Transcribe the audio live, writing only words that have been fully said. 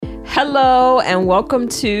Hello and welcome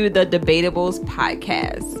to the Debatables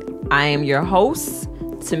podcast. I am your host,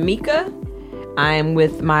 Tamika. I am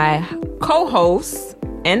with my co-host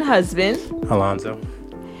and husband, Alonzo.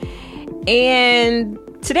 And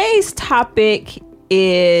today's topic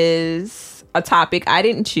is a topic I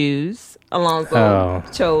didn't choose. Alonzo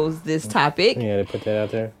chose this topic. Yeah, they put that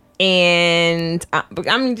out there. And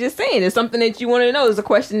I'm just saying, it's something that you want to know. It's a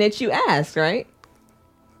question that you asked, right?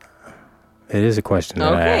 It is a question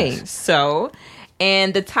that I asked. So,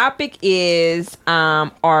 and the topic is,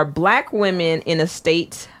 are Black women in a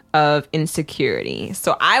state of insecurity?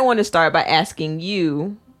 So I want to start by asking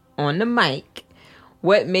you on the mic,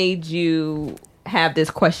 what made you have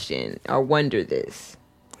this question or wonder this?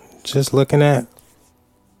 Just looking at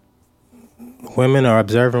women or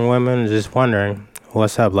observing women, just wondering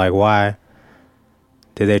what's up. Like, why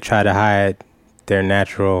did they try to hide their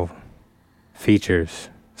natural features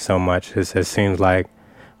so much? It seems like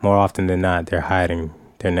more often than not, they're hiding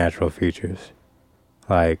their natural features,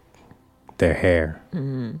 like their hair,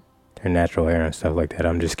 their natural hair and stuff like that.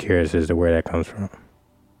 I'm just curious as to where that comes from.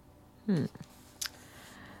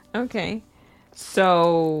 Okay.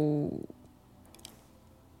 So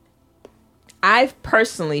I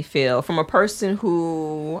personally feel, from a person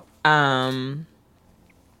who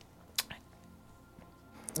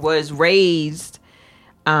was raised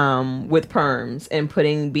with perms and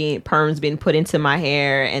perms being put into my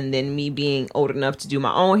hair, and then me being old enough to do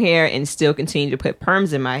my own hair and still continue to put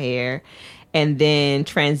perms in my hair, and then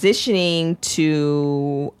transitioning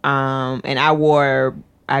to and I wore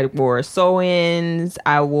sew-ins,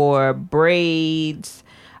 I wore braids.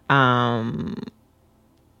 Those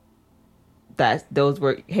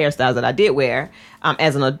were hairstyles that I did wear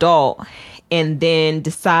as an adult, and then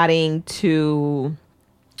deciding to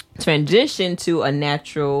transition to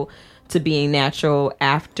being natural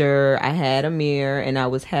after I had Amir, and I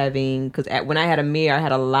was having, because when I had Amir, I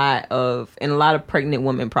had a lot of pregnant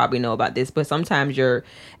women probably know about this, but sometimes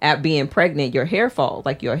at being pregnant, your hair falls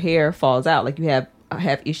out, like you have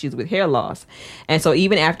issues with hair loss. And so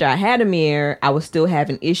even after I had Amir, I was still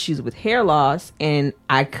having issues with hair loss, and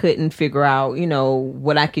I couldn't figure out,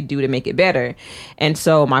 what I could do to make it better. And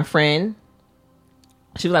so my friend,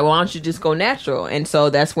 she was like, well, why don't you just go natural? And so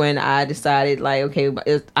that's when I decided, like, okay,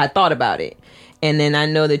 I thought about it. And then I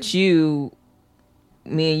know that me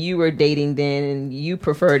and you were dating then, and you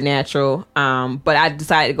preferred natural. But I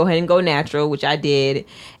decided to go ahead and go natural, which I did.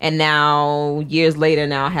 And now, years later,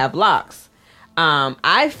 now I have locks.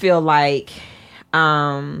 I feel like,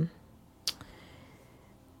 I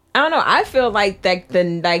don't know. I feel like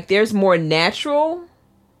there's more natural.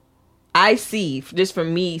 I see, just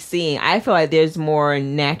from me seeing, I feel like there's more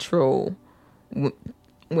natural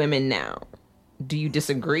women now. Do you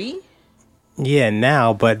disagree? Yeah,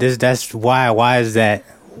 now, but that's why is that?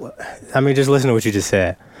 I mean, just listen to what you just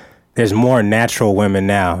said. There's more natural women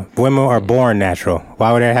now. Women are born natural.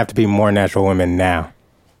 Why would there have to be more natural women now?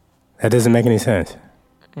 That doesn't make any sense.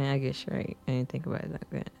 I guess you're right. I didn't think about it like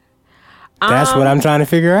that. That's what I'm trying to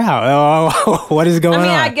figure out. What is going on?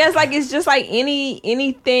 I guess like it's just like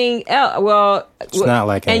anything else. Well, it's not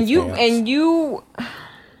like anything else.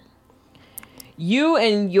 You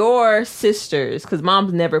and your sisters, because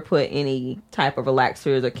moms never put any type of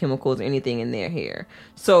relaxers or chemicals or anything in their hair.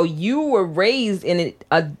 So you were raised in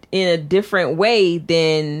a different way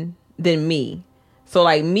than me. So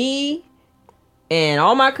like me and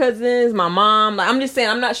all my cousins, my mom, like, I'm just saying,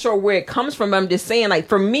 I'm not sure where it comes from, but I'm just saying, like,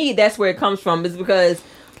 for me, that's where it comes from, is because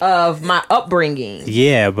of my upbringing.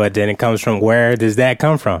 Yeah, but then it comes from, where does that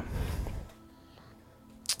come from?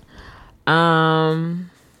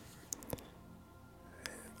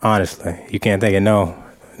 Honestly, you can't think of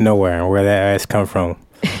nowhere where that has come from.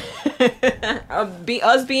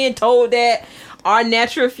 Us being told that our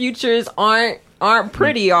natural futures aren't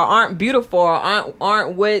pretty or aren't beautiful or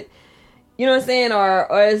aren't what, you know what I'm saying,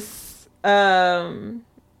 or us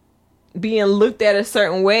being looked at a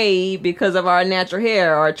certain way because of our natural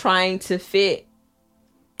hair, or trying to fit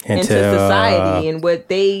into society and what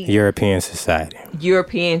they European society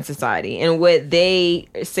and what they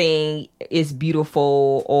are saying is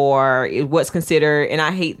beautiful, or what's considered, and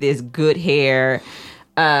I hate this, good hair,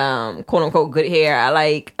 quote unquote good hair. I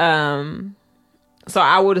like so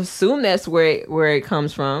I would assume that's where it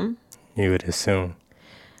comes from. You would assume.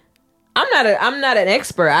 I'm not an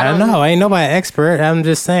expert. I don't know. Ain't nobody expert. I'm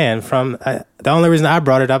just saying, from the only reason I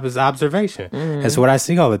brought it up is observation. It's what I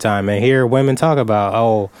see all the time, and hear women talk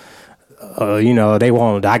about, they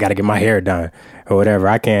won't, I got to get my hair done or whatever.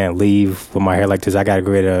 I can't leave with my hair like this. I got to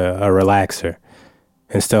get a relaxer.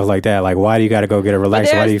 and stuff like that. Like, why do you got to go get a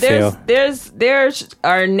relaxer? Why do you feel? There's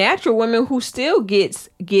are natural women who still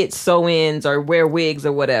get sew-ins or wear wigs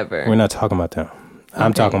or whatever. We're not talking about them. Okay.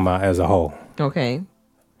 I'm talking about as a whole. Okay.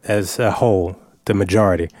 As a whole, the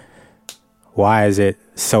majority. Why is it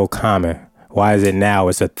so common? Why is it now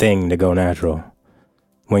it's a thing to go natural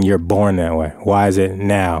when you're born that way? Why is it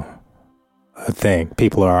now a thing?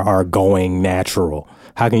 People are going natural.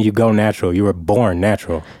 How can you go natural? You were born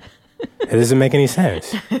natural. It doesn't make any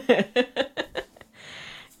sense.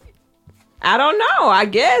 I don't know. I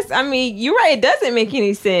guess. I mean, you're right. It doesn't make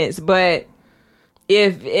any sense. But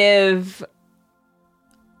if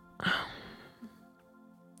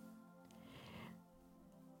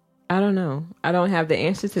I don't know. I don't have the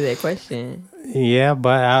answer to that question. Yeah,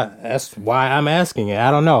 but that's why I'm asking it. I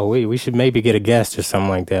don't know. We should maybe get a guest or something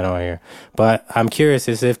like that on here. But I'm curious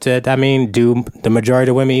as if do the majority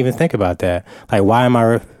of women even think about that? Like, why am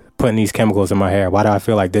I putting these chemicals in my hair? Why do I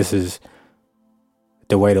feel like this is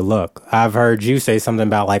the way to look? I've heard you say something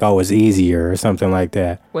about like, oh, it's easier or something like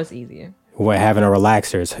that. What's easier? What, having a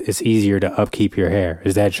relaxer, it's easier to upkeep your hair.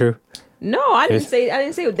 Is that true? No, I didn't say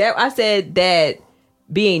that. I said that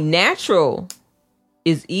being natural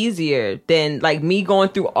is easier than like me going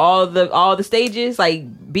through all the stages.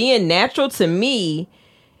 Like, being natural to me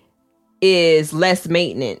is less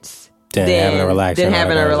maintenance than having a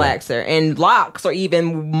relaxer. And locks are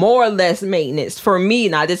even more less maintenance for me.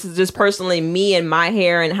 Now, this is just personally me and my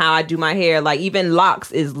hair and how I do my hair. Like, even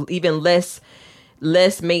locks is even less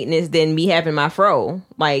maintenance than me having my fro.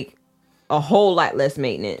 Like, a whole lot less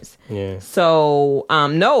maintenance. Yeah. So,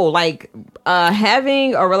 no, like,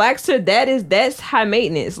 having a relaxer, that's high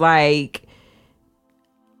maintenance. Like,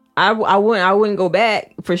 I wouldn't go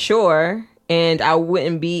back for sure. And I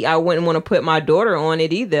wouldn't want to put my daughter on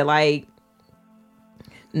it either. Like,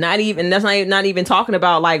 not even talking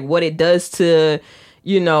about like what it does to,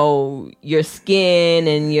 your skin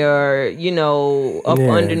and your, up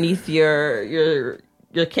underneath your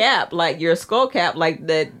cap, like your skull cap, like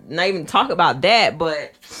that. Not even talk about that,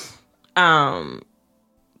 but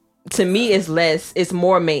to me it's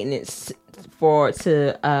more maintenance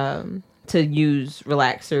to use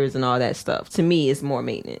relaxers and all that stuff. To me, it's more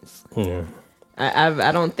maintenance. Yeah.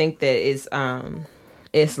 I don't think that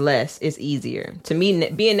it's less. It's easier to me.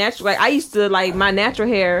 Being natural, like I used to, like my natural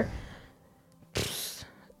hair,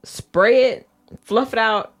 spray it, fluff it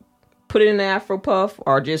out, put it in the Afro puff,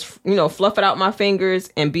 or just fluff it out my fingers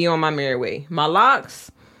and be on my merry way. My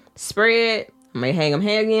locks, spray it. I may hang them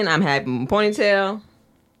hanging. I'm having a ponytail,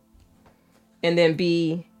 and then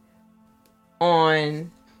be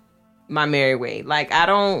on my merry way. Like, I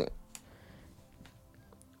don't,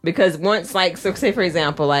 because once, like, so say for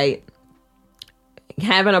example, like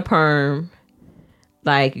having a perm,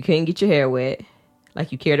 like you couldn't get your hair wet,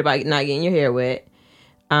 like you cared about not getting your hair wet.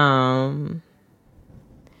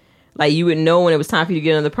 Like you would know when it was time for you to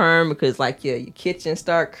get on the perm because like your kitchen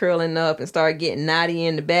start curling up and start getting knotty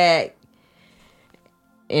in the back.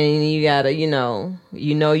 And you gotta,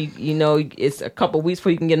 it's a couple weeks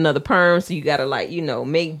before you can get another perm. So you gotta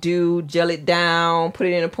make do, gel it down, put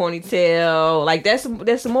it in a ponytail. Like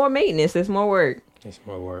that's more maintenance. That's more work. It's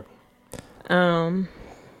more work.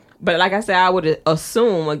 But like I said, I would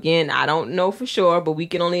assume, again, I don't know for sure, but we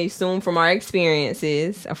can only assume from our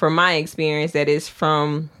experiences, from my experience, that it's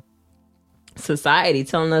from society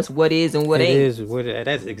telling us what is and what ain't.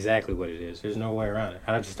 That's exactly what it is. There's no way around it.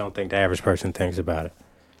 I just don't think the average person thinks about it.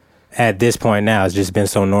 At this point now, it's just been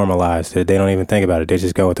so normalized that they don't even think about it. They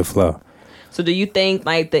just go with the flow. So do you think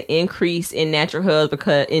like the increase in natural hair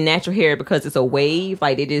because it's a wave,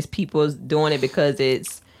 like it is people doing it because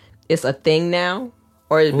it's a thing now?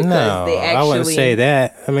 Or because they actually... I wouldn't say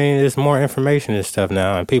that. I mean, there's more information and stuff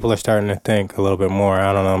now, and people are starting to think a little bit more.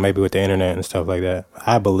 I don't know, maybe with the internet and stuff like that.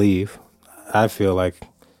 I feel like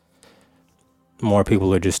more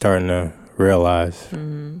people are just starting to realize,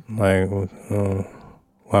 like,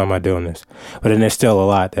 why am I doing this? But then there's still a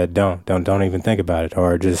lot that don't even think about it,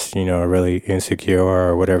 or just, are really insecure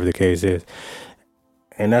or whatever the case is.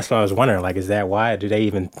 And that's what I was wondering, like, is that why? Do they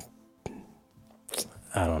even...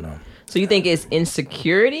 I don't know. So you think it's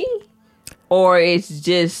insecurity, or it's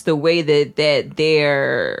just the way that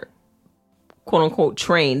they're quote unquote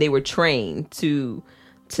trained? They were trained to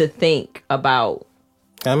think about.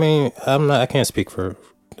 I mean, I can't speak for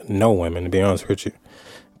no women, to be honest with you,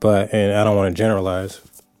 and I don't want to generalize,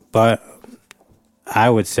 but I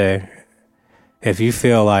would say if you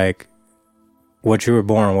feel like what you were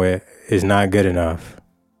born with is not good enough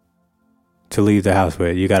to leave the house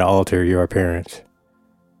with, you got to alter your appearance.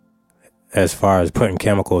 As far as putting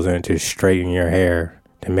chemicals in to straighten your hair,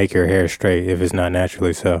 to make your hair straight if it's not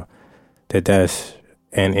naturally so, that's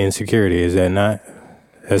and insecurity. Is that not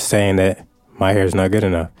as saying that my hair is not good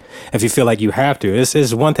enough? If you feel like you have to,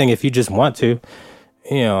 it's one thing if you just want to.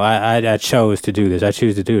 You know, I chose to do this. I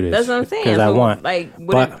choose to do this. That's what I'm saying. Because I want. Like,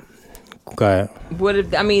 But go ahead. What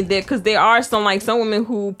if, I mean, because there are some women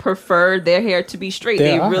who prefer their hair to be straight.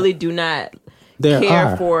 They really do not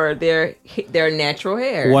care for their natural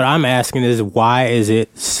hair. What I'm asking is, why is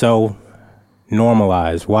it so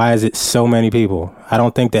normalized? Why is it so many people? I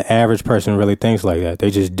don't think the average person really thinks like that. They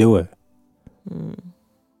just do it.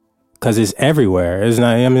 Because it's everywhere. It's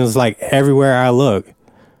not. I mean, it's like everywhere I look.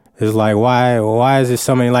 It's like, why is it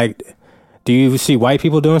so many, like, do you see white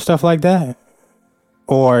people doing stuff like that?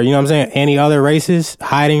 Or, you know what I'm saying, any other races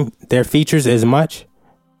hiding their features as much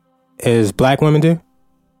as black women do?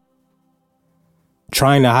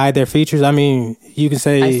 Trying to hide their features? I mean, you can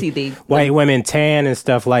say white women tan and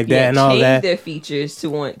stuff like that and all that. Change their features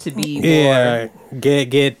to want to be more.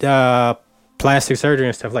 Get plastic surgery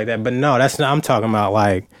and stuff like that. But no, that's not, I'm talking about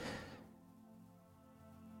like,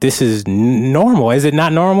 this is normal. Is it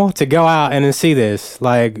not normal to go out and then see this?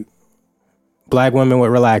 Like black women with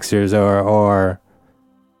relaxers or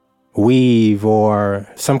weave or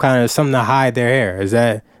some kind of something to hide their hair.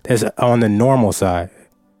 That's on the normal side?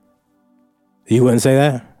 You wouldn't say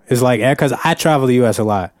that? It's like, because I travel the U.S. a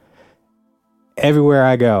lot. Everywhere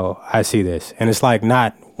I go, I see this. And it's like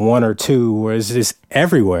not one or two, or it's just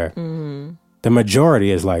everywhere. Mm-hmm. The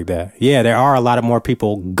majority is like that. Yeah, there are a lot of more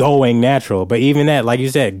people going natural. But even that, like you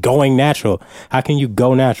said, going natural. How can you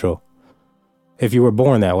go natural if you were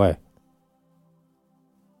born that way?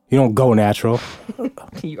 You don't go natural.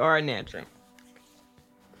 You are natural.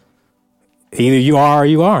 Either you are or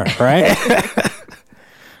you aren't, right?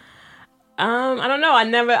 I don't know. I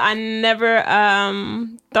never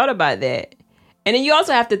thought about that. And then you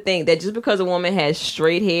also have to think that just because a woman has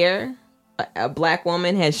straight hair, a black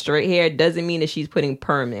woman has straight hair, doesn't mean that she's putting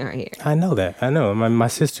perm in her hair. I know that. I know. My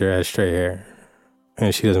sister has straight hair,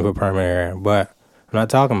 and she doesn't put perm in her hair. But I'm not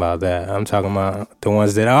talking about that. I'm talking about the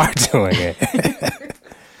ones that are doing it.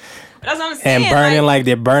 That's what I'm saying. And burning, like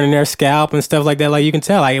they're burning their scalp and stuff like that. Like you can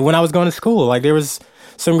tell. Like when I was going to school, like there was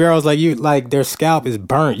some girls like their scalp is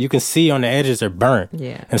burnt. You can see on the edges they're burnt.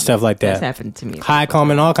 Yeah. And stuff like that. That's happened to me. High comb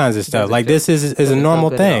and all kinds of stuff. Like this is a normal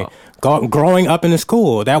thing. Growing up in the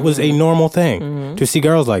school, that was a normal thing to see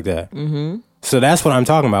girls like that. Mm-hmm. So that's what I'm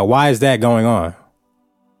talking about. Why is that going on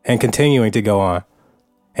and continuing to go on?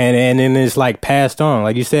 And then it's like passed on.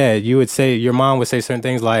 Like you said, you would say, your mom would say certain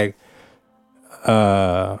things like,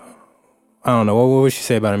 I don't know. What would she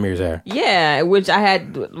say about Amir's hair? Yeah, which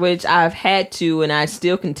I've had to, and I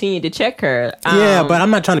still continue to check her. Yeah, but I'm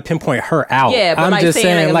not trying to pinpoint her out. Yeah, but I'm just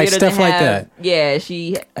saying like stuff like that. Yeah,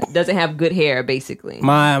 she doesn't have good hair, basically.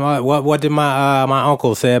 What did my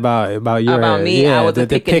uncle say about your about hair? Me? Yeah, I was the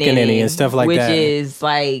pickaninny and stuff like that, which is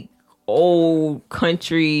like old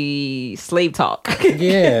country slave talk.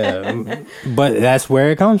 Yeah, but that's where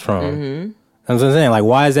it comes from. Mm-hmm. That's what I'm saying. Like,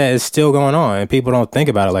 why is that? It's still going on, and people don't think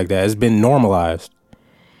about it like that. It's been normalized.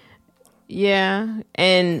 Yeah,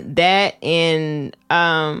 and that, and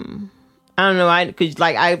I don't know. I have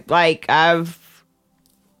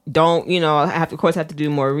to do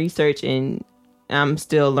more research, and I'm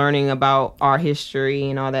still learning about our history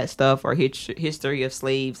and all that stuff, or history of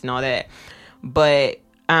slaves and all that. But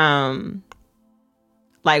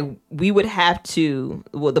like we would have to,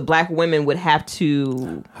 the black women would have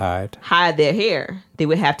to hide their hair. They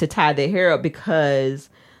would have to tie their hair up because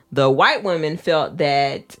the white women felt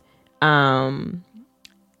that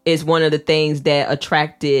is one of the things that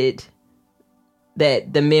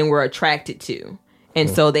the men were attracted to. And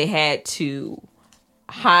so they had to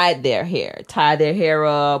hide their hair, tie their hair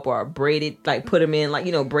up, or braid it, like put them in, like,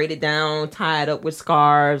 braid it down, tie it up with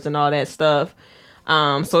scarves and all that stuff.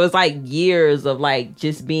 So it's like years of like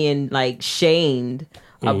just being like shamed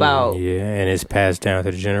about. Yeah, and it's passed down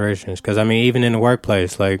to the generations. Because I mean, even in the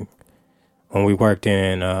workplace, like when we worked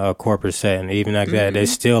in a corporate setting, even like that, they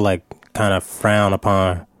still like kind of frown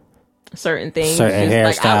upon certain things, certain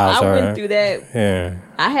hairstyles. I went through that. Yeah,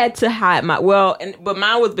 I had to hide but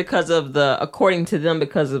mine was because of according to them,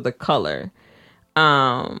 because of the color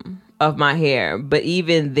of my hair. But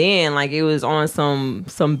even then, like, it was on some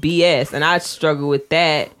BS, and I struggled with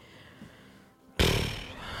that.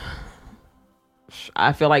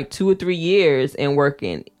 I feel like 2 or 3 years in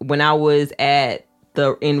working when I was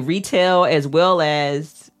in retail as well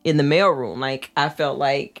as in the mailroom. Like, I felt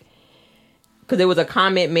like, because there was a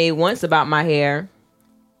comment made once about my hair,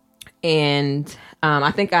 and I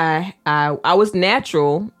think I was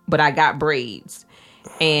natural, but I got braids,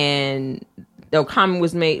 and the comment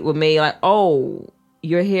was made like, "Oh,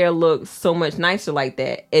 your hair looks so much nicer like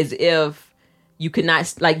that," as if you could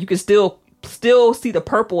not, like, you could still see the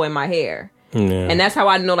purple in my hair. Yeah. And that's how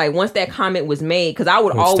I know, like, once that comment was made, because I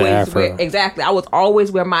would It's always wear, exactly, I would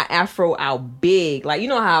always wear my afro out big. Like, you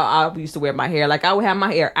know how I used to wear my hair? Like, I would have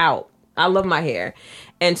my hair out. I love my hair.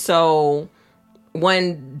 And so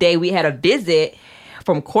one day we had a visit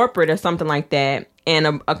from corporate or something like that,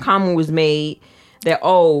 and a comment was made that,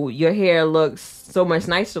 oh, your hair looks so much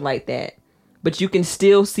nicer like that. But you can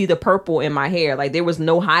still see the purple in my hair. Like, there was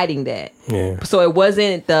no hiding that. Yeah. So it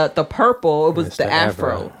wasn't the purple, it was the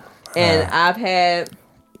afro. And I've had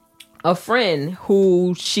a friend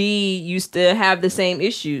who she used to have the same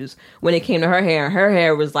issues when it came to her hair. Her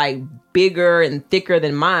hair was like bigger and thicker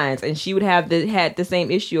than mine, and she would had the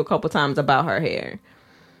same issue a couple times about her hair.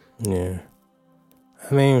 Yeah.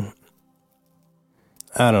 I mean,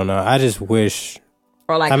 I don't know. I just wish.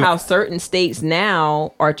 Or like how certain states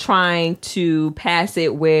now are trying to pass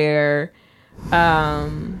it where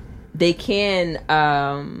they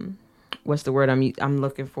can what's the word I'm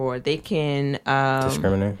looking for? They can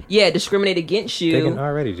discriminate. Yeah, discriminate against you. They can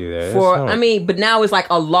already do that. I mean, but now it's like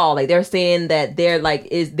a law. Like, they're saying that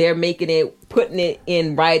they're making it, putting it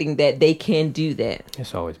in writing that they can do that.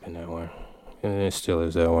 It's always been that way. And it still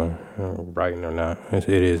is that way. Writing or not. It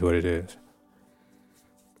is what it is.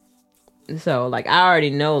 So, like, I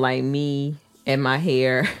already know, like, me and my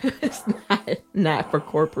hair is not for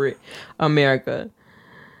corporate America.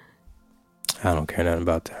 I don't care nothing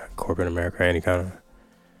about that. Corporate America, any kind of.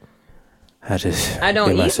 I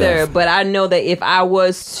don't either, but I know that if I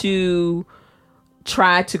was to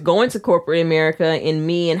try to go into corporate America and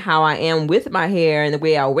me and how I am with my hair and the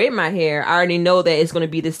way I wear my hair, I already know that it's going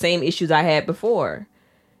to be the same issues I had before.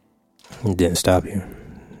 It didn't stop you.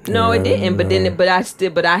 No, it didn't. But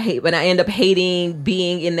I end up hating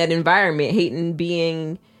being in that environment, hating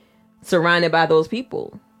being surrounded by those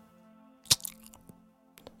people.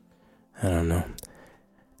 I don't know.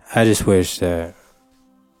 I just wish that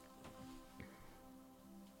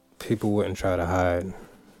people wouldn't try to hide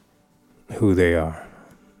who they are.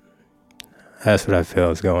 That's what I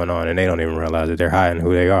feel is going on, and they don't even realize that they're hiding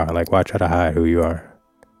who they are. Like, why try to hide who you are?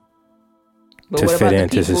 But what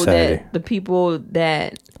about the people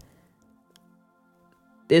that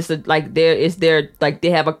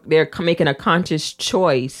they're making a conscious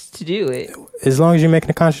choice to do it. As long as you're making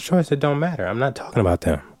a conscious choice, it don't matter. I'm not talking about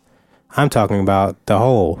them. I'm talking about the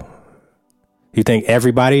whole. You think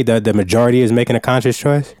everybody, the majority, is making a conscious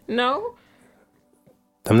choice? No.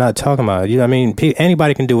 I'm not talking about, I mean,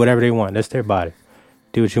 anybody can do whatever they want. That's their body.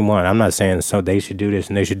 Do what you want. I'm not saying so they should do this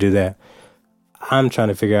and they should do that. I'm trying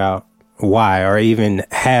to figure out why, or even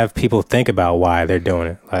have people think about why they're doing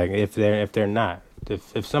it. Like, if they're not.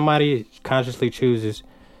 If somebody consciously chooses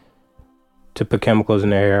to put chemicals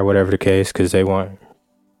in their hair, or whatever the case, because they want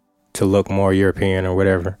to look more European or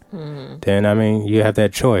whatever, then, I mean, you have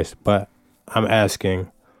that choice. But I'm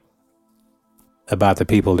asking about the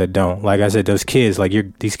people that don't. Like I said, those kids,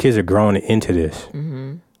 these kids are growing into this.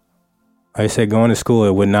 Mm-hmm. Like I said, going to school,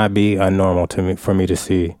 it would not be unnormal for me to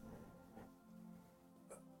see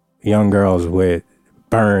young girls with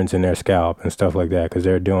burns in their scalp and stuff like that, because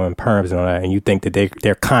they're doing perms and all that. And you think that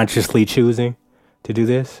they're consciously choosing to do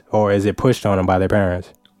this, or is it pushed on them by their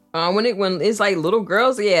parents? When it's like little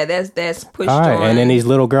girls, yeah, that's pushed all right, on. And then these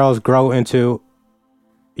little girls grow into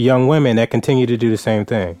young women that continue to do the same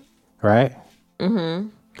thing, right? Mm-hmm.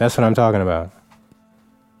 That's what I'm talking about.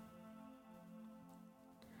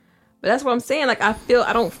 But that's what I'm saying. Like, I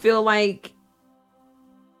don't feel like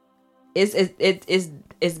it's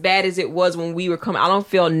as bad as it was when we were coming. I don't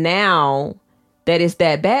feel now that it's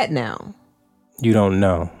that bad now. You don't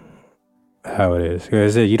know how it is.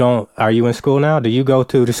 Are you in school now? Do you go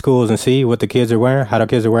to the schools and see what the kids are wearing? How the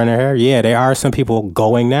kids are wearing their hair? Yeah, there are some people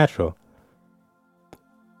going natural.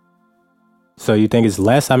 So you think it's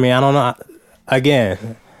less? I mean, I don't know.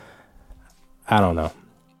 Again, I don't know.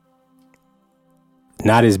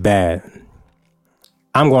 Not as bad.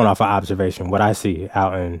 I'm going off of observation, what I see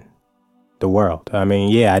out in the world. I mean,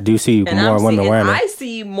 yeah, I do see more women wearing it. I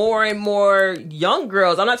see more and more young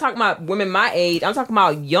girls. I'm not talking about women my age. I'm talking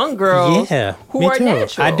about young girls who are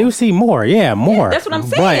natural. I do see more. Yeah, more. Yeah, that's what I'm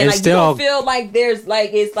saying. But like, you don't feel like there's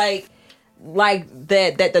it's like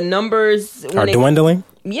that the numbers are dwindling?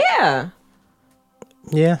 Yeah.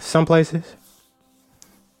 Yeah, some places.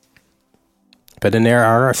 But then there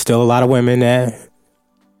are still a lot of women that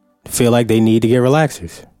feel like they need to get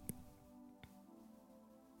relaxers.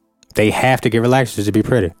 They have to get relaxers to be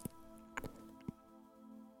pretty.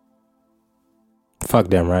 Fuck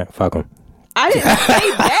them, right? Fuck them. I didn't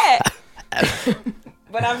say that.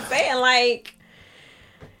 But I'm saying, like,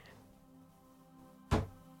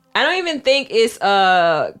 I don't even think it's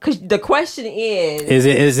because the question is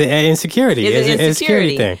it an insecurity? Is it an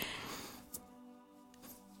insecurity thing?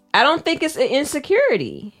 I don't think it's an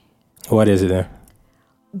insecurity. What is it then?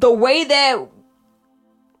 The way that,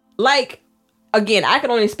 like, again, I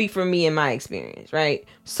can only speak for me and my experience, right?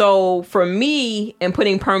 So for me and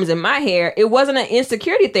putting perms in my hair, it wasn't an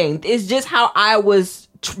insecurity thing. It's just how I was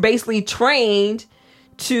basically trained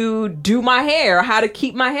to do my hair, how to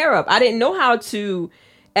keep my hair up. I didn't know how to,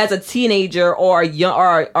 as a teenager or young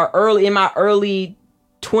or early in my early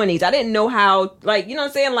 20s. I didn't know how, like, you know what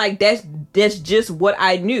I'm saying? Like, that's just what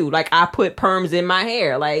I knew. Like, I put perms in my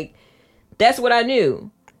hair. Like, that's what I knew.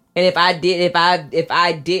 And if I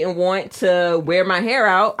didn't want to wear my hair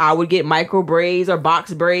out, I would get micro braids or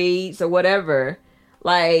box braids or whatever.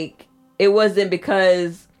 Like, it wasn't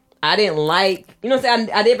because I didn't like, you know what I'm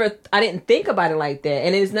saying? I didn't think about it like that.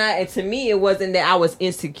 And it's not, and to me, it wasn't that I was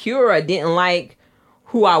insecure. I didn't like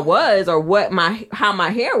who I was or how my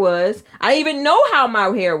hair was. I didn't even know how my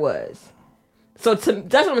hair was. So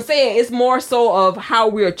that's what I'm saying. It's more so of how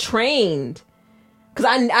we're trained.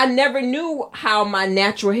 Because I never knew how my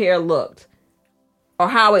natural hair looked or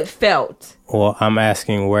how it felt. Well, I'm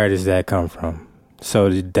asking, where does that come from? So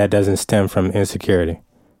that doesn't stem from insecurity.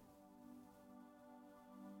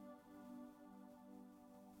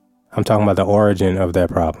 I'm talking about the origin of that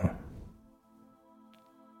problem.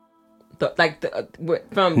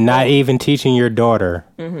 Not even teaching your daughter.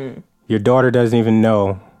 Mm-hmm. Your daughter doesn't even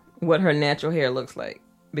know what her natural hair looks like.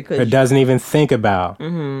 Because it doesn't even think about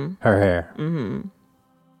her hair. Mm-hmm.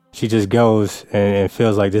 She just goes and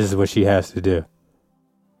feels like this is what she has to do.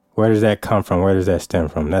 Where does that come from? Where does that stem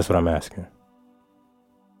from? That's what I'm asking.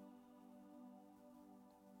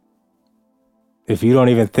 If you don't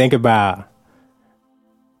even think about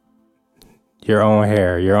your own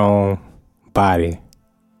hair, your own body,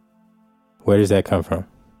 where does that come from?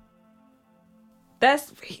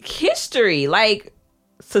 That's history. Like,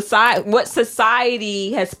 what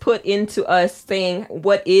society has put into us saying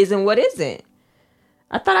what is and what isn't.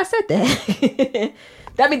 I thought I said that.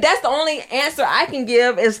 I mean, that's the only answer I can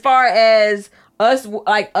give as far as us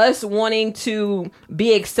wanting to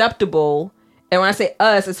be acceptable. And when I say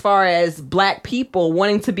us, as far as black people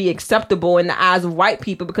wanting to be acceptable in the eyes of white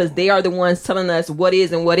people, because they are the ones telling us what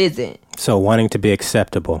is and what isn't. So wanting to be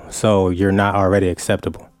acceptable. So you're not already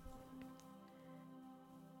acceptable.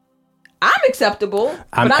 I'm acceptable.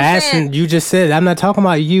 I'm asking, you just said, I'm not talking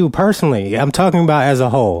about you personally. I'm talking about as a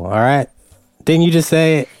whole, all right? Didn't you just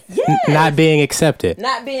say not being accepted?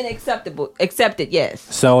 Not being accepted, yes.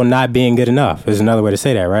 So not being good enough is another way to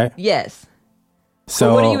say that, right? Yes.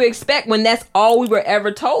 So what do you expect when that's all we were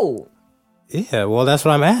ever told? Yeah, well, that's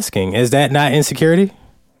what I'm asking. Is that not insecurity?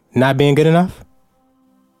 Not being good enough?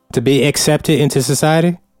 To be accepted into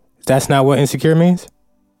society? That's not what insecure means?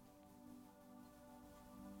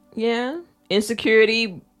 Yeah.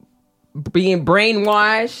 Insecurity, being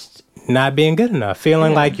brainwashed. Not being good enough.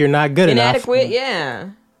 Feeling like you're not good inadequate, enough. Yeah.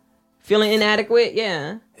 Feeling inadequate,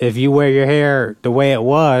 yeah. If you wear your hair the way it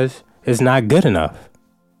was, it's not good enough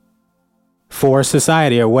for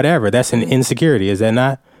society or whatever. That's an insecurity, is that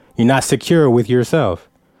not? You're not secure with yourself.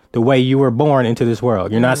 The way you were born into this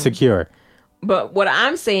world. You're not secure. But what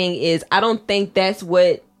I'm saying is, I don't think that's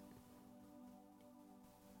what...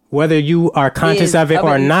 Whether you are conscious of it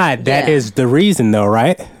or not, that is the reason though,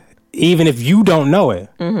 right? Even if you don't know it.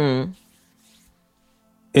 Mm-hmm.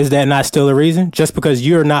 Is that not still the reason? Just because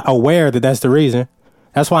you're not aware that that's the reason.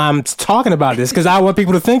 That's why I'm talking about this, because I want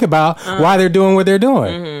people to think about why they're doing what they're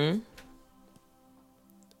doing. Mm-hmm.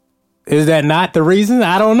 Is that not the reason?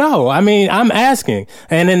 I don't know. I mean, I'm asking.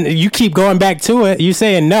 And then you keep going back to it. You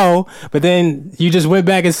saying no, but then you just went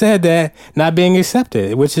back and said that not being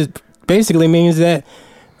accepted, which is basically means that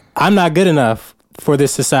I'm not good enough for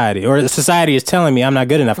this society, or the society is telling me I'm not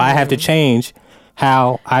good enough. Mm-hmm. I have to change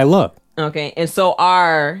how I look. Okay. And so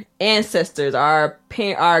our ancestors, our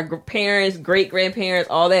parents, great-grandparents,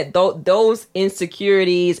 all that, those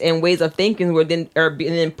insecurities and ways of thinking were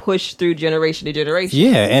then pushed through generation to generation.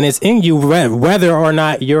 Yeah. And it's in you, whether or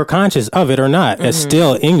not you're conscious of it or not. Mm-hmm. It's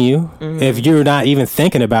still in you. Mm-hmm. If you're not even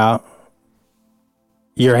thinking about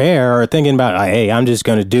your hair or thinking about, like, hey, I'm just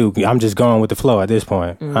going with the flow at this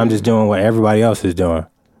point. Mm-hmm. I'm just doing what everybody else is doing.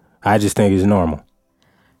 I just think it's normal.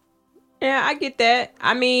 Yeah, I get that.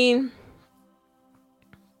 I mean,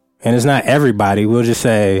 and it's not everybody. We'll just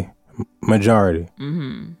say majority.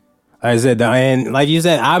 Mm-hmm. Like I said, and like you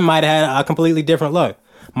said, I might have had a completely different look.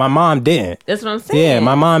 My mom didn't. That's what I'm saying. Yeah,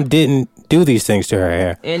 my mom didn't do these things to her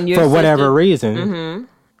hair and for whatever reason. Mm-hmm.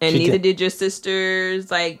 And neither did your sisters.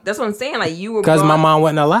 Like, that's what I'm saying. Like, you were because my mom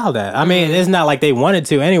wouldn't allow that. I mean, it's not like they wanted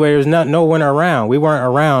to. Anyway, there's no one around. We weren't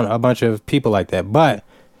around a bunch of people like that. But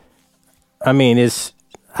I mean,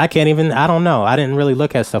 I don't know. I didn't really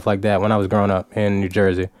look at stuff like that when I was growing up in New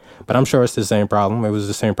Jersey. But I'm sure it's the same problem. It was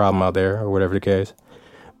the same problem out there, or whatever the case.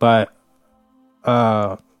 But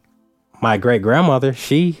my great grandmother,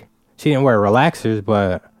 she didn't wear relaxers,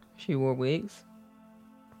 but she wore wigs.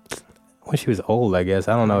 When she was old, I guess.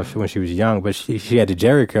 I don't know if when she was young, but she had the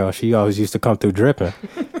Jerry curl. She always used to come through dripping.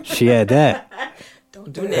 She had that.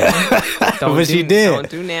 Don't do Nana. But she did. Don't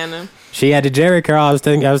do Nana. She had the Jerry curl. I was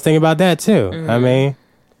thinking about that too. I mean,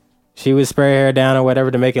 she would spray her hair down or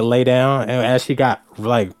whatever to make it lay down. And as she got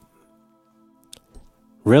like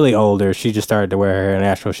really older, she just started to wear her hair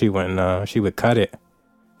natural. She went she would cut it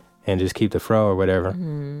and just keep the fro or whatever.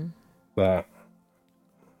 But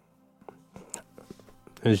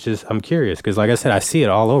it's just, I'm curious because, like I said, I see it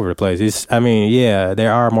all over the place.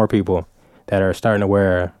 There are more people that are starting to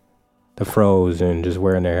wear the fros and just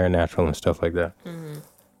wearing their hair natural and stuff like that,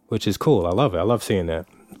 which is cool. I love it. I love seeing that.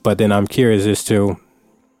 But then I'm curious as to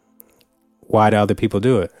why do other people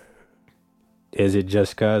do it? Is it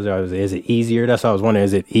just because, or is it easier? That's what I was wondering.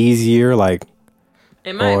 Is it easier? Like,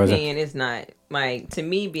 in my opinion, it's not. Like, to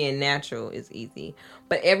me, being natural is easy,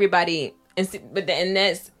 but everybody. And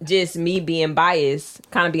that's just me being biased,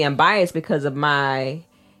 because of my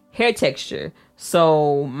hair texture.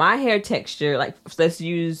 So my hair texture, like, let's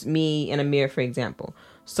use me and Amir, for example.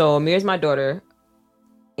 So Amir's my daughter,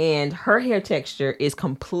 and her hair texture is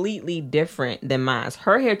completely different than mine.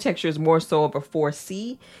 Her hair texture is more so of a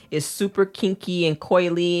 4C. It's super kinky and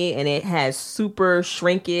coily, and it has super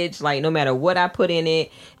shrinkage. Like, no matter what I put in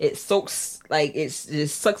it, it soaks. Like, it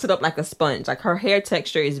just sucks it up like a sponge. Like, her hair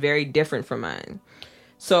texture is very different from mine.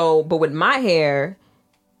 So, but with my hair,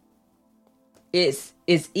 it's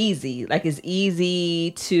easy. Like, it's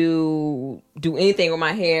easy to do anything with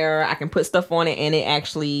my hair. I can put stuff on it, and it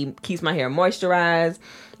actually keeps my hair moisturized.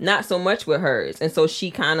 Not so much with hers. And so she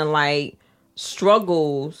kind of like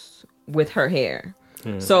struggles with her hair.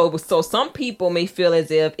 So some people may feel as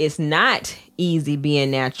if it's not easy being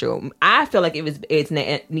natural. I feel like it's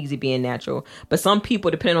not easy being natural, but some people,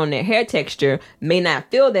 depending on their hair texture, may not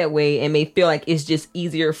feel that way and may feel like it's just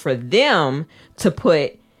easier for them to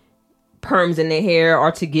put perms in their hair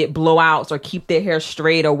or to get blowouts or keep their hair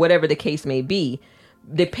straight or whatever the case may be,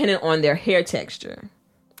 depending on their hair texture.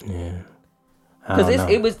 Yeah. Because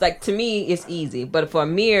it was like, to me, it's easy. But for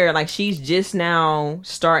Amir, like, she's just now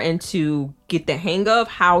starting to get the hang of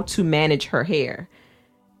how to manage her hair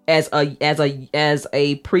as a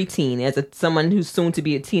preteen, someone who's soon to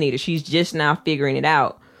be a teenager. She's just now figuring it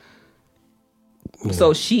out. Yeah.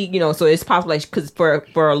 So she, so it's possible, like, because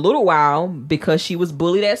for a little while, because she was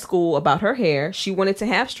bullied at school about her hair, she wanted to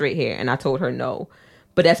have straight hair, and I told her no.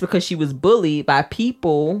 But that's because she was bullied by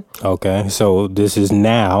people. Okay, so this is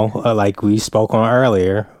now, like we spoke on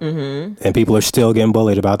earlier, and people are still getting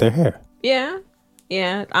bullied about their hair. Yeah.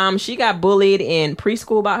 She got bullied in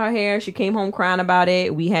preschool about her hair. She came home crying about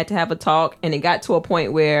it. We had to have a talk, and it got to a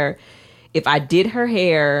point where if I did her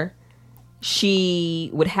hair, she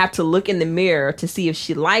would have to look in the mirror to see if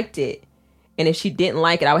she liked it. And if she didn't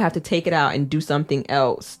like it, I would have to take it out and do something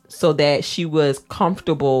else so that she was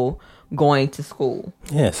comfortable going to school.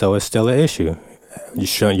 Yeah, so it's still an issue.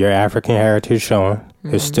 Your African heritage showing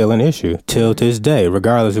is still an issue till this day,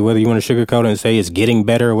 regardless of whether you want to sugarcoat it and say it's getting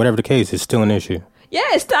better or whatever the case. It's still an issue. Yeah,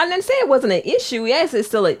 I didn't say it wasn't an issue. Yes, it's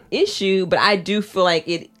still an issue, but I do feel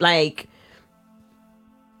like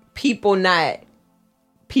people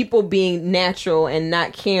being natural and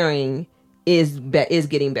not caring is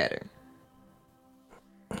getting better.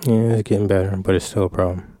 Yeah, it's getting better, but it's still a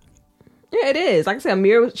problem. Yeah, it is. Like I said,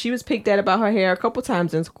 Amir, she was picked at about her hair a couple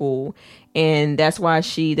times in school, and that's why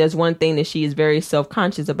there's one thing that she is very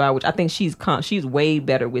self-conscious about, which I think she's way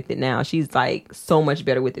better with it now. She's like so much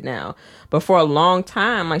better with it now. But for a long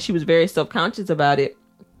time, like, she was very self-conscious about it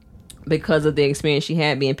because of the experience she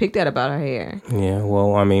had being picked at about her hair. Yeah,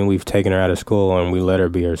 well, I mean, we've taken her out of school and we let her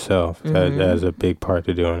be herself. That's a big part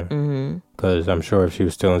to doing it. Because I'm sure if she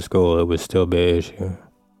was still in school, it would still be an issue.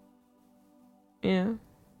 Yeah.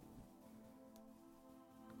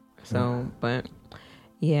 So, but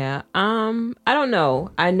yeah, I don't know.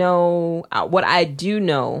 I know what I do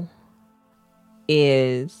know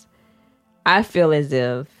is I feel as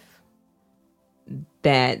if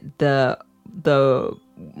that the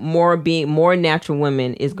more natural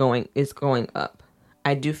women is going up.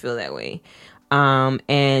 I do feel that way.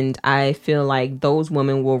 And I feel like those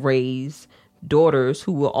women will raise daughters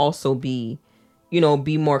who will also be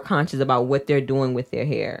more conscious about what they're doing with their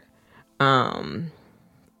hair.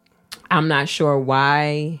 I'm not sure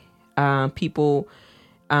why people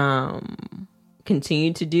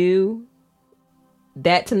continue to do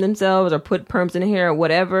that to themselves or put perms in the hair or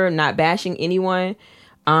whatever, not bashing anyone.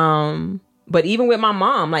 But even with my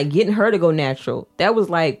mom, like getting her to go natural, that was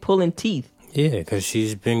like pulling teeth. Yeah, because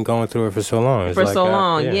she's been going through it for so long. It's for like, so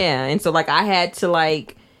long, yeah. And so like I had to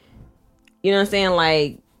like, you know what I'm saying,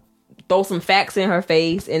 like throw some facts in her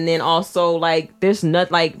face, and then also like there's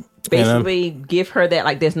not like basically give her that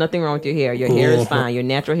like there's nothing wrong with your hair. Your hair is fine. Your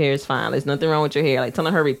natural hair is fine. There's nothing wrong with your hair. Like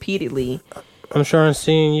telling her repeatedly. I'm sure and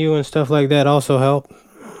seeing you and stuff like that also helped.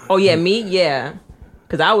 Oh yeah, me, yeah.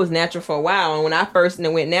 Because I was natural for a while, and when I first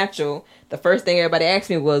went natural, the first thing everybody asked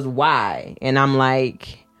me was why, and I'm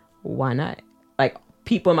like, why not? Like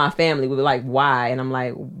people in my family would be like, why? And I'm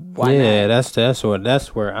like, why not? Yeah,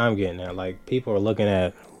 that's where I'm getting at. Like people are looking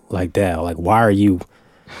at like that. Like why are you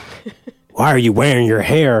wearing your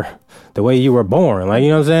hair the way you were born? Like, you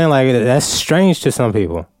know what I'm saying? Like that's strange to some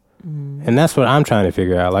people. And that's what I'm trying to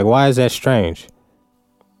figure out. Like why is that strange?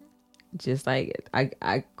 Just like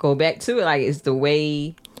I go back to it, like it's the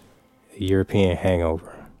way European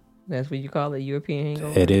hangover. That's what you call it, European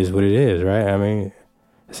hangover. It is what it is, right? I mean,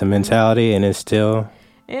 it's a mentality, and it's still.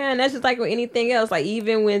 Yeah, and that's just like with anything else. Like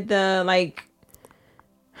even with the like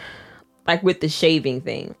with the shaving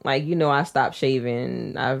thing. Like, you know, I stopped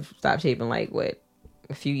shaving. I've stopped shaving like what,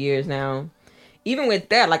 a few years now. Even with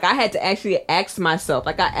that, like I had to actually ask myself.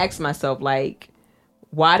 Like I asked myself, like,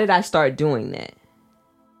 why did I start doing that?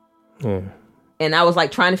 And I was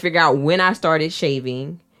like trying to figure out when I started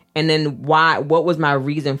shaving, and then what was my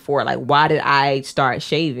reason for it? Like, why did I start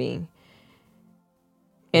shaving?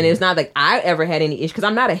 And it's not like I ever had any issue because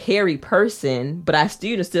I'm not a hairy person, but I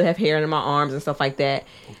still have hair in my arms and stuff like that.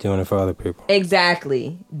 Doing it for other people.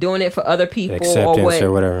 Exactly. Doing it for other people. Acceptance or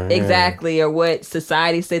whatever. Exactly. Yeah. Or what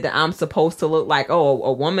society said that I'm supposed to look like. Oh,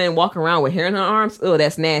 a woman walking around with hair in her arms? Oh,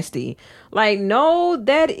 that's nasty. Like, no,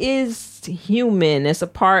 that is human. It's a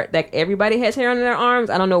part that everybody has hair on their arms.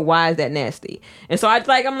 I don't know why is that nasty. And so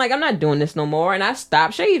I'm not doing this no more. And I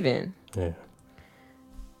stopped shaving. Yeah.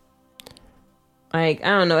 Like, I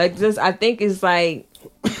don't know. I think it's like,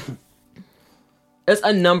 there's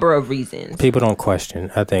a number of reasons. People don't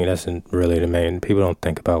question. I think that's really the main. People don't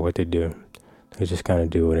think about what they do. They just kind of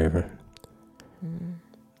do whatever.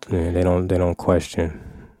 Yeah, they don't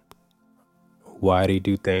question why they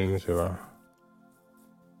do things or.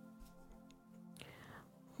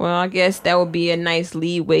 Well, I guess that would be a nice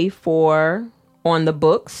leeway for on the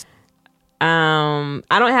books. I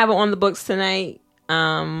don't have it on the books tonight.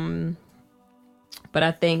 But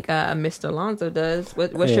I think Mr. Alonzo does.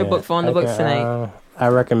 What's your book for on the books tonight? I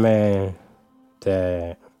recommend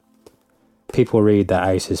that people read The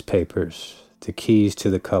ISIS Papers, The Keys to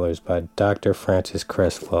the Colors by Dr. Francis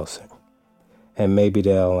Cress Wilson. And maybe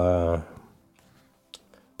they'll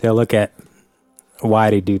look at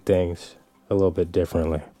why they do things a little bit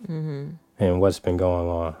differently and what's been going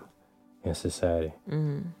on in society.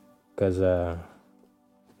 Because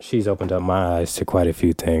she's opened up my eyes to quite a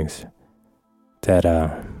few things that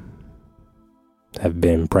have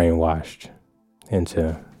been brainwashed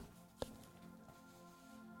into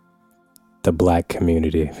the black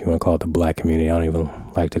community, if you want to call it the black community. I don't even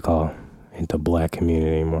like to call it the black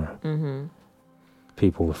community anymore.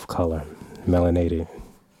 People with color, melanated,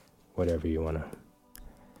 whatever you want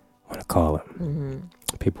to call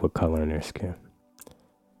it. People with color in their skin.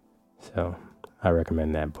 So I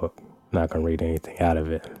recommend that book. Not going to read anything out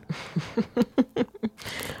of it.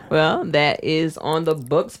 Well, that is on the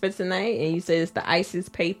books for tonight. And you said it's The ISIS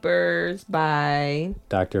Papers by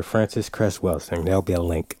Dr. Francis Cress Wilson. There'll be a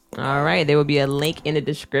link. All right. There will be a link in the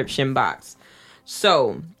description box.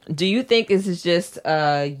 So, do you think this is just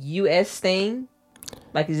a U.S. thing?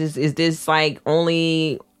 Like, is this like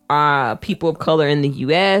only people of color in the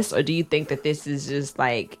U.S.? Or do you think that this is just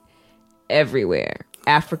like everywhere?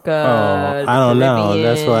 Africa. I don't know.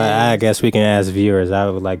 That's why I guess we can ask viewers. I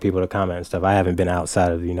would like people to comment and stuff. I haven't been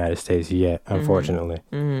outside of the United States yet, unfortunately.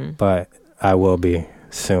 But I will be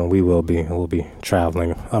soon. We'll be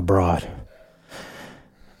traveling abroad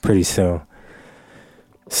pretty soon.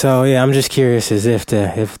 So yeah, I'm just curious as if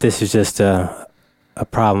this is just a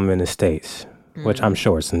problem in the States, which I'm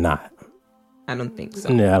sure it's not. I don't think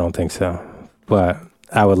so. Yeah, I don't think so. But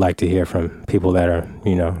I would like to hear from people that are,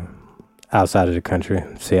 outside of the country,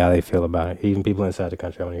 see how they feel about it. Even people inside the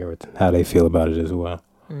country, I want to hear how they feel about it as well.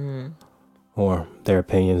 Or their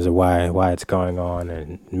opinions of why it's going on.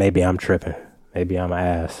 And maybe I'm tripping. Maybe I'm an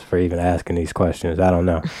ass for even asking these questions. I don't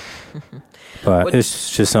know. But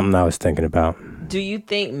it's just something I was thinking about. Do you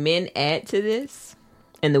think men add to this?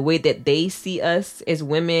 and the way that they see us as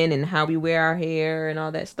women and how we wear our hair and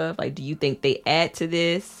all that stuff? Like, do you think they add to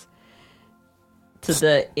this, to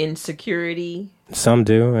the insecurity? Some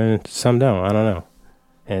do and some don't. I don't know.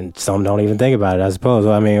 And some don't even think about it, I suppose.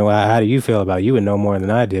 Well, I mean, how do you feel about it? You would know more than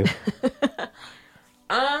I do.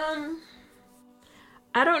 I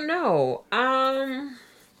don't know.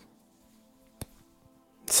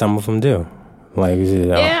 Some of them do. Like,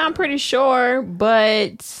 yeah, I'm pretty sure,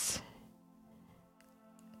 but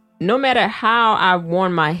no matter how I've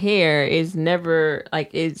worn my hair, it's never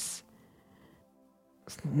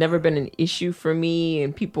been an issue for me,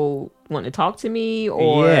 and people want to talk to me.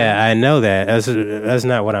 Or yeah, I know that. That's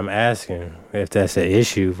not what I'm asking. If that's an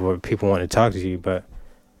issue for people want to talk to you, but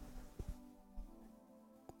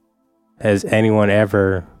has anyone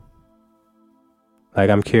ever? Like,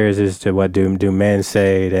 I'm curious as to what do men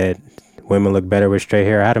say that women look better with straight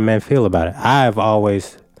hair? How do men feel about it? I've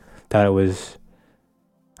always thought it was.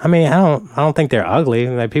 I mean, I don't think they're ugly.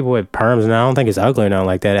 Like, people with perms, and I don't think it's ugly or nothing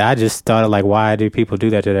like that. I just thought, like, why do people do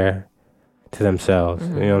that to themselves?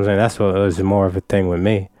 Mm-hmm. You know what I'm saying? That's what was more of a thing with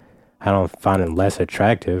me. I don't find it less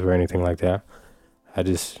attractive or anything like that. I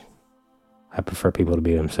prefer people to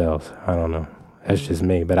be themselves. I don't know. That's just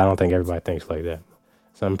me, but I don't think everybody thinks like that.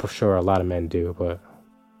 So I'm sure a lot of men do, but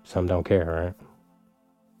some don't care, right?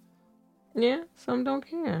 Yeah, some don't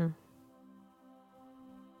care.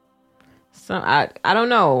 So I don't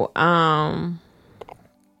know. I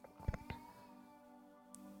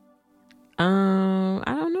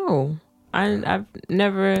don't know. I've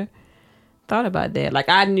never thought about that. Like,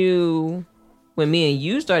 I knew when me and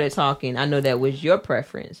you started talking, I know that was your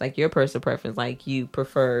preference, like your personal preference, like you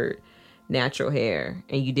preferred natural hair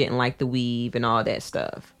and you didn't like the weave and all that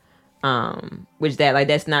stuff. Which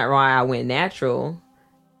that's not why I went natural.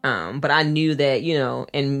 But I knew that,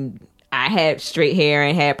 and I had straight hair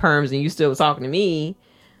and had perms and you still was talking to me.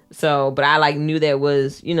 So, but I knew that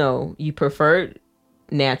was, you preferred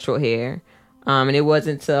natural hair. And it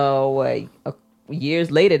wasn't until years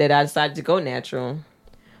later that I decided to go natural.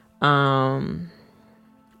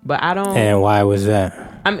 But I don't. And why was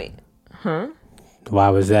that? I mean, huh? Why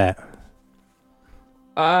was that?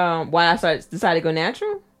 Why I decided to go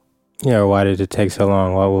natural? Yeah, or why did it take so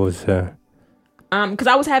long? What was because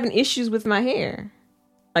I was having issues with my hair.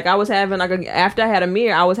 Like, I was having after I had a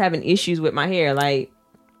mirror, I was having issues with my hair. Like,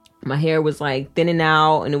 my hair was thinning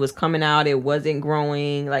out and it was coming out. It wasn't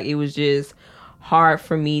growing. Like, it was just hard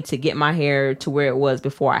for me to get my hair to where it was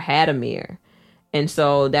before I had a mirror. And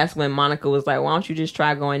so that's when Monica was like, why don't you just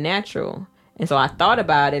try going natural? And so I thought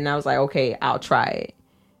about it and I was like, okay, I'll try it.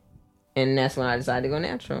 And that's when I decided to go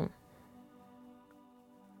natural.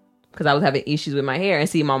 Because I was having issues with my hair. And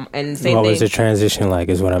see, what was the transition like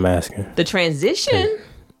is what I'm asking. The transition?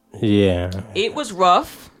 Yeah. It was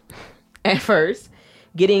rough at first.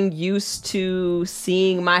 Getting used to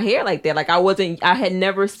seeing my hair like that. Like, I had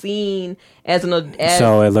never seen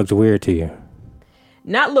so it looked weird to you?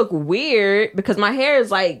 Not look weird, because my hair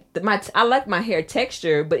is I like my hair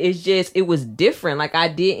texture, but it's just, it was different. Like, I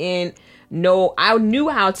knew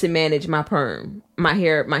how to manage my hair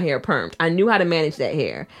permed. I knew how to manage that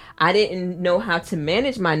hair. I didn't know how to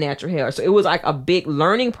manage my natural hair. So it was like a big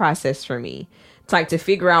learning process for me. To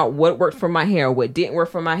figure out what worked for my hair, what didn't work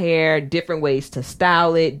for my hair, different ways to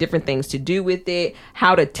style it, different things to do with it,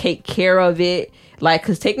 how to take care of it. Like,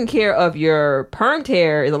 because taking care of your permed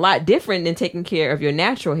hair is a lot different than taking care of your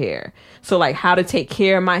natural hair. So, how to take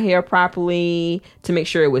care of my hair properly to make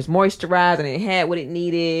sure it was moisturized and it had what it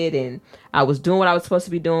needed, and I was doing what I was supposed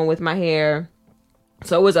to be doing with my hair.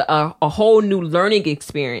 So it was a whole new learning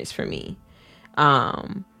experience for me.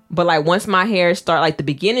 But once my hair start, the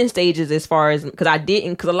beginning stages, as far as,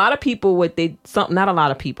 because a lot of people, not a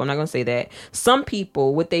lot of people, I'm not going to say that. Some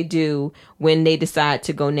people, what they do when they decide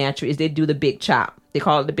to go natural is they do the big chop. They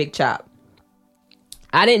call it the big chop.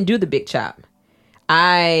 I didn't do the big chop.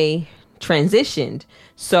 I transitioned.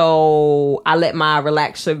 So I let my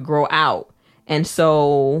relaxer grow out. And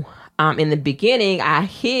so in the beginning, I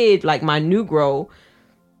hid my new grow.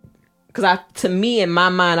 Because to me, in my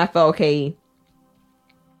mind, I felt, okay,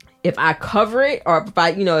 if I cover it, or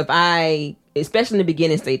if I, especially in the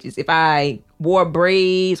beginning stages, if I wore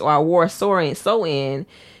braids or I wore a sew-in,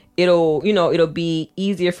 it'll be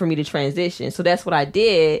easier for me to transition. So that's what I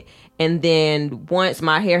did. And then once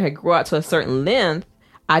my hair had grew out to a certain length,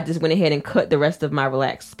 I just went ahead and cut the rest of my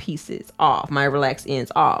relaxed pieces off, my relaxed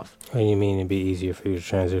ends off. What do you mean it'd be easier for you to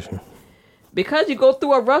transition? Because you go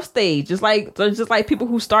through a rough stage, just like people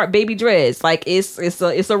who start baby dreads.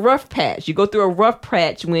 It's a rough patch. You go through a rough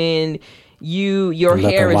patch when your Looking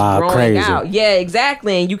hair is wild, growing crazy. out. Yeah,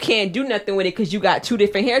 exactly. And you can't do nothing with it because you got two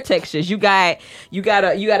different hair textures. You got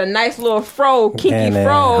a nice little fro, kinky And then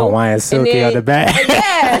fro, Hawaiian silky on the back.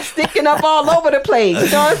 yeah, sticking up all over the place.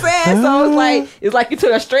 You know what I'm saying? So it's like you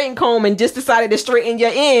took a straighten comb and just decided to straighten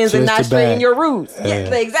your ends and Just not the straighten back. your roots.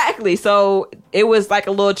 Yeah, exactly. So it was like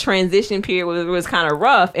a little transition period where it was kind of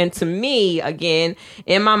rough. And to me, again,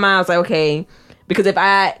 in my mind, I was like, okay. Because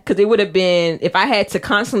it would have been, if I had to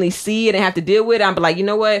constantly see it and have to deal with it, I'd be like, you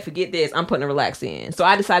know what, forget this, I'm putting a relax in. So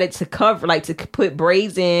I decided to to put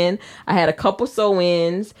braids in. I had a couple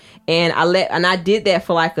sew-ins, and I did that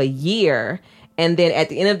for like a year. And then at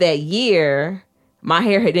the end of that year, my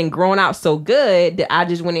hair had been growing out so good that I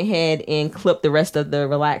just went ahead and clipped the rest of the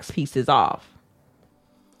relaxed pieces off.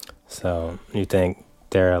 So you think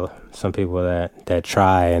there are some people that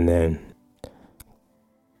try and then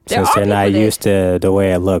since they're not used to the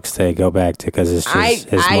way it looks, they go back to because it's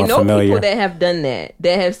just it's more know familiar. People that have done that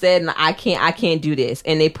have said I can't do this,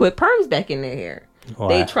 and they put perms back in their hair. Why?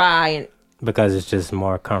 They try and because it's just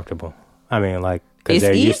more comfortable. I mean, like because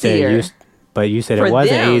they're used. But you said it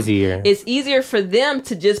wasn't easier. It's easier for them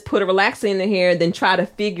to just put a relaxer in their hair than try to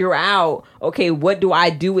figure out, okay, what do I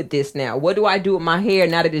do with this now? What do I do with my hair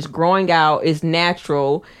now that it's growing out? It's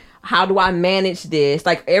natural. How do I manage this?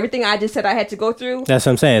 Like everything I just said I had to go through. That's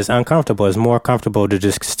what I'm saying. It's uncomfortable. It's more comfortable to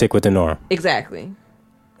just stick with the norm. Exactly.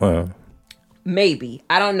 Well, maybe.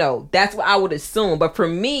 I don't know. That's what I would assume. But for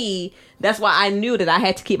me, that's why I knew that I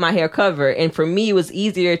had to keep my hair covered. And for me, it was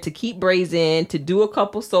easier to keep braids in, to do a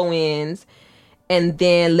couple sew-ins, and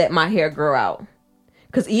then let my hair grow out.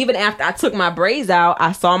 Because even after I took my braids out,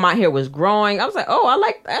 I saw my hair was growing. I was like, oh, I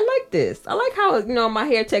like this. I like how, my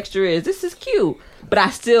hair texture is. This is cute. But I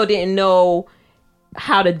still didn't know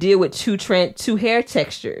how to deal with two hair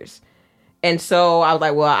textures. And so I was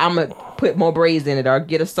like, well, I'm going to put more braids in it or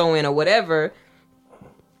get a sew-in or whatever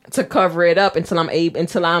to cover it up until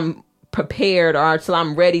I'm prepared or until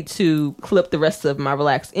I'm ready to clip the rest of my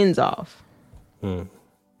relaxed ends off. So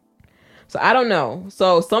I don't know.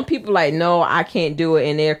 So some people like, no, I can't do it,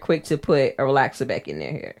 and they're quick to put a relaxer back in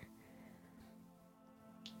their hair.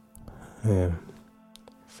 Yeah.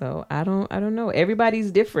 So I don't know.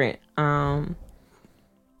 Everybody's different. I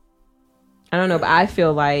don't know, but I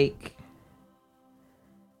feel like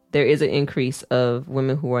there is an increase of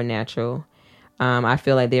women who are natural. I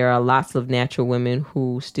feel like there are lots of natural women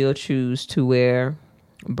who still choose to wear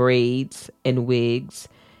braids and wigs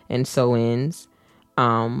and sew-ins.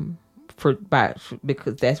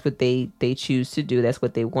 Because that's what they choose to do. That's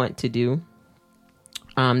what they want to do.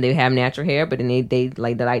 They have natural hair, but then they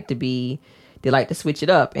like to switch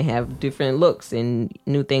it up and have different looks and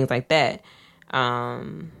new things like that. I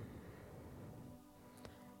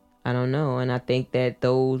don't know. And I think that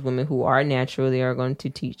those women who are natural, they are going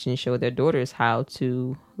to teach and show their daughters how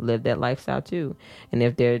to live that lifestyle too. And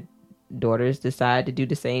if their daughters decide to do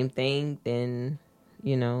the same thing, then,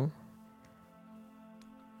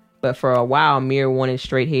 But for a while, Mira wanted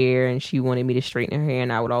straight hair, and she wanted me to straighten her hair,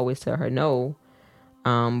 and I would always tell her no.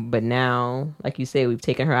 But now, like you said, we've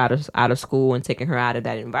taken her out of school and taken her out of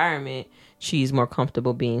that environment. She's more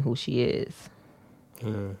comfortable being who she is.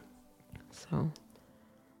 So.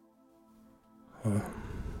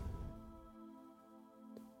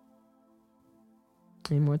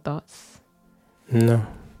 Any more thoughts? No.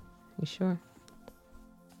 You sure?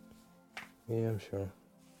 Yeah, I'm sure.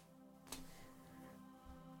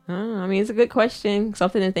 I mean, it's a good question,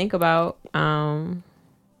 something to think about.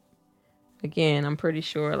 Again, I'm pretty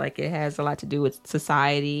sure like it has a lot to do with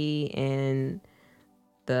society and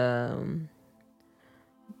the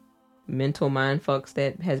mental mind fucks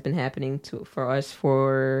that has been happening for us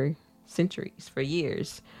for centuries, for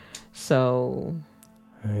years. So,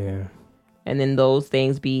 yeah. And then those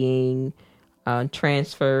things being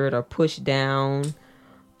transferred or pushed down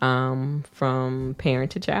from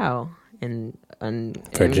parent to child and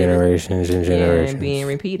for generations and generations, and being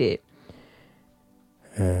repeated.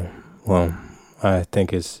 Well, I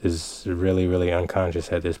think it's really, really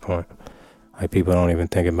unconscious at this point. Like people don't even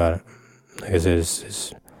think about it.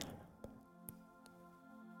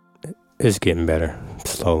 It's getting better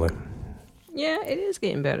slowly. Yeah, it is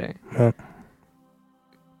getting better. Huh.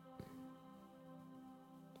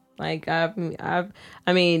 Like I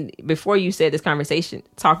mean, before you said this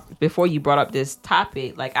before you brought up this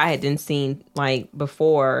topic, like I hadn't seen like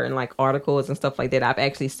before in like articles and stuff like that. I've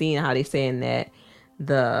actually seen how they saying that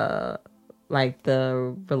the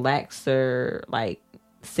relaxer like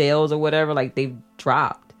sales or whatever, like they've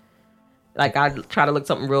dropped. Like I try to look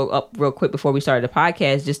something real quick before we started the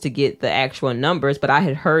podcast just to get the actual numbers, but I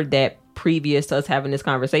had heard that previous to us having this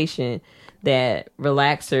conversation that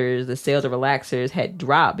relaxers, the sales of relaxers had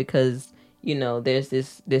dropped because, you know, there's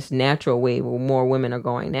this natural way where more women are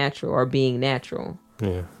going natural or being natural.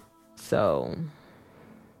 Yeah. So,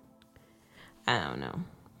 I don't know.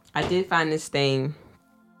 I did find this thing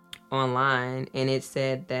online, and it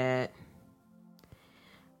said that,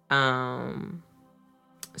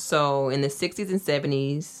 so in the 60s and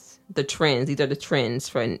 70s, these are the trends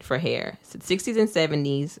for hair. So the 60s and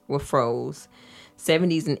 70s were froze.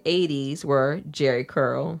 70s and 80s were jerry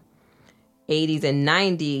curl. 80s and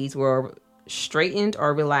 90s were straightened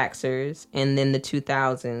or relaxers. And then the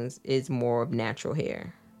 2000s is more of natural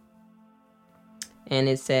hair. And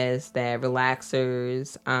it says that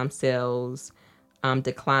relaxers sales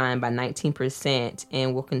declined by 19%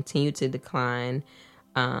 and will continue to decline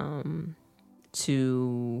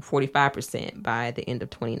to 45% by the end of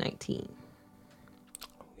 2019.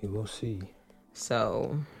 We will see.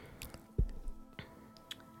 So,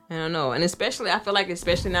 I don't know. And I feel like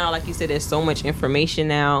especially now, like you said, there's so much information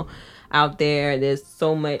now out there. There's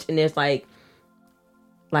so much, and there's like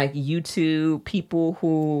YouTube people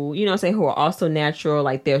who, you know what I'm saying, who are also natural.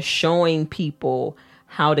 Like, they're showing people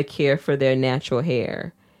how to care for their natural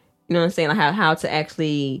hair. You know what I'm saying? Like how to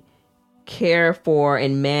actually care for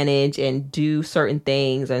and manage and do certain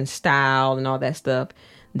things and style and all that stuff,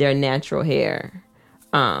 their natural hair.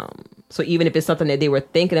 So even if it's something that they were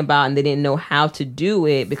thinking about and they didn't know how to do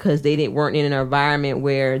it because weren't in an environment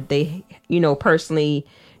where they, you know, personally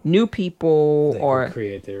knew people, or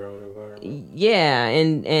create their own environment. Yeah,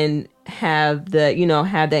 and have that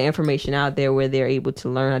information out there where they're able to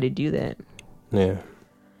learn how to do that. Yeah.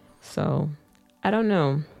 So, I don't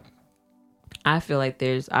know. I feel like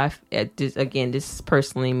this is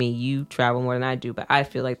personally me. You travel more than I do, but I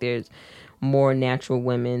feel like there's more natural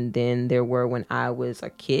women than there were when I was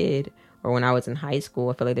a kid or when I was in high school.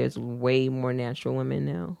 I feel like there's way more natural women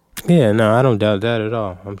now. Yeah, no, I don't doubt that at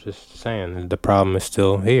all. I'm just saying the problem is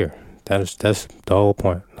still here. That's the whole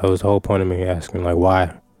point. That was the whole point of me asking, like,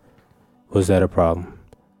 why was that a problem?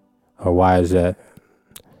 Or why is that,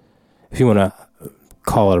 if you want to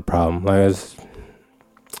call it a problem, like,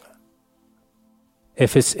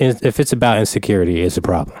 if it's about insecurity, it's a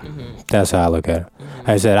problem. Mm-hmm. That's how I look at it. Mm-hmm.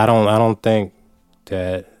 I said I don't think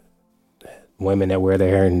that women that wear their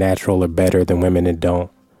hair natural are better than women that don't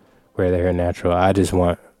wear their hair natural. I just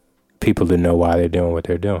want people to know why they're doing what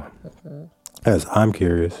they're doing. Mm-hmm. Because I'm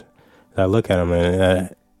curious. I look at them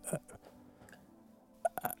and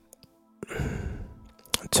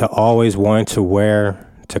to always want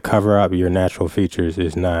to cover up your natural features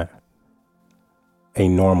is not a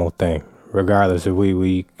normal thing. Regardless if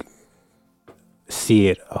we see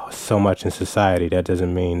it so much in society, that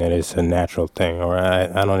doesn't mean that it's a natural thing. Or I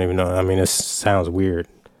don't even know. I mean, it sounds weird.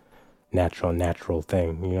 Natural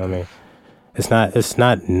thing. You know what I mean? It's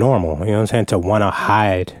not normal. You know what I'm saying? To want to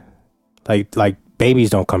hide, like babies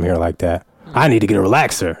don't come here like that. Mm-hmm. I need to get a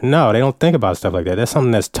relaxer. No, they don't think about stuff like that. That's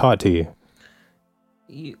something that's taught to you.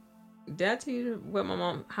 Did I tell you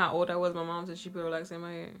how old I was? My mom said she put a relaxer in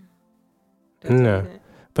my hair. No.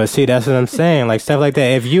 But see, that's what I'm saying. Like, stuff like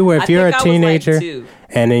that. If you're a teenager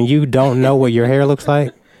and then you don't know what your hair looks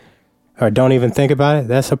like or don't even think about it,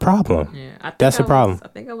 that's a problem. Yeah, that's a problem. I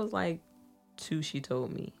think I was like 2, she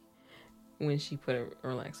told me, when she put a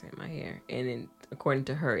relaxer in my hair. And then, according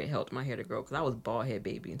to her, it helped my hair to grow because I was bald head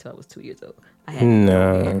baby until I was 2 years old.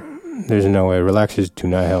 There's no way. Relaxers do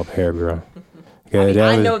not help hair grow.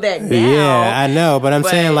 I know that now. Yeah, I know, but I'm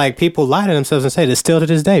saying, like, people lie to themselves and say this still to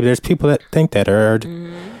this day. But there's people that think that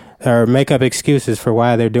or make up excuses for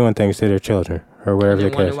why they're doing things to their children or whatever the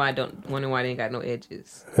case. Wonder why they ain't got no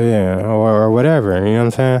edges. Yeah, or whatever. You know what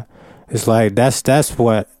I'm saying? It's like that's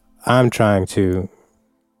what I'm trying to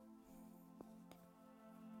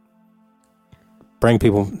bring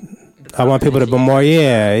people. I want people to be more.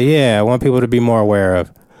 Yeah. I want people to be more aware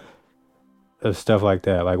of stuff like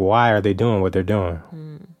that. Like, why are they doing what they're doing?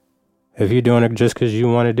 If you're doing it just because you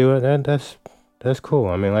want to do it, that's cool.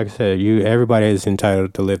 I mean, like I said, everybody is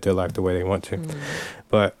entitled to live their life the way they want to.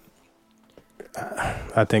 But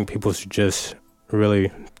I think people should just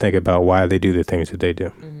really think about why they do the things that they do.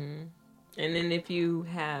 Mm-hmm. And then if you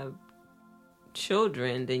have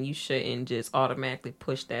children, then you shouldn't just automatically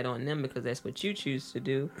push that on them because that's what you choose to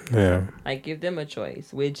do. Yeah. Like, give them a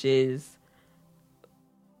choice, which is,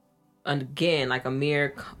 again, like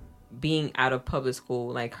Amir being out of public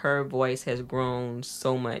school, like, her voice has grown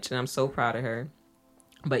so much and I'm so proud of her.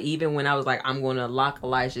 But even when I was like, I'm going to lock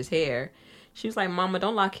Elijah's hair, she was like, Mama,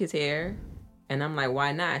 don't lock his hair. And I'm like,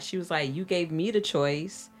 why not? She was like, you gave me the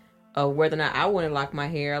choice of whether or not I want to lock my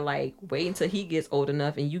hair. Like, wait until he gets old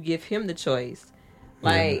enough and you give him the choice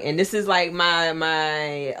Like, and this is like my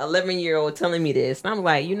 11-year-old telling me this, and I'm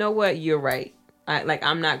like, you know what? You're right.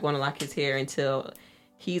 I'm not going to lock his hair until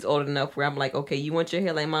he's old enough where I'm like, okay, you want your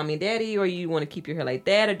hair like mommy and daddy, or you want to keep your hair like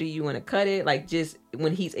that, or do you want to cut it? Like, just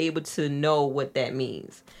when he's able to know what that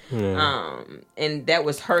means. And that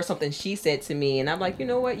was something she said to me, and I'm like, you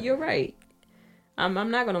know what? You're right. I'm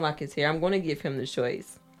not going to lock his hair. I'm going to give him the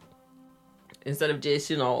choice instead of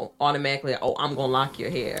just, automatically, oh, I'm going to lock your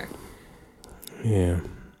hair. Yeah.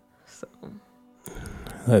 So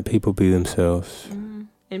let people be themselves.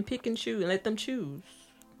 And pick and choose, and let them choose.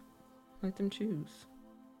 Let them choose.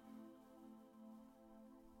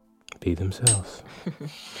 Be themselves.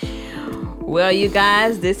 Well, you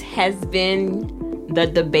guys, this has been the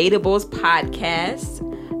Debatables podcast.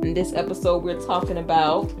 In this episode, we're talking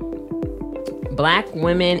about Black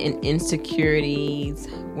women and insecurities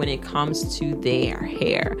when it comes to their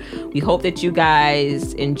hair. We hope that you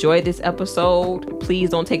guys enjoyed this episode. Please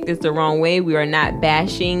don't take this the wrong way. We are not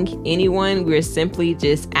bashing anyone. We're simply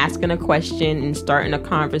just asking a question and starting a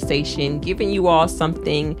conversation, giving you all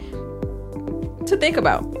something to think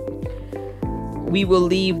about. We will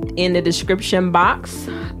leave in the description box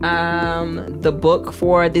the book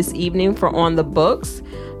for this evening for On the Books.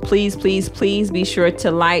 Please, please, please be sure to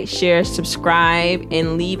like, share, subscribe,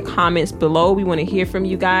 and leave comments below. We want to hear from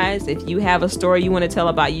you guys. If you have a story you want to tell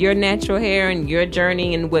about your natural hair and your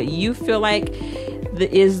journey and what you feel like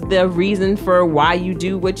is the reason for why you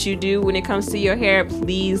do what you do when it comes to your hair,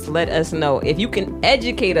 please let us know. If you can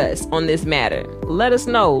educate us on this matter, let us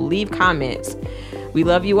know. Leave comments. We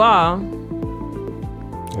love you all.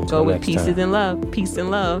 Until Go with next pieces time. and love. Peace and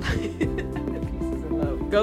love.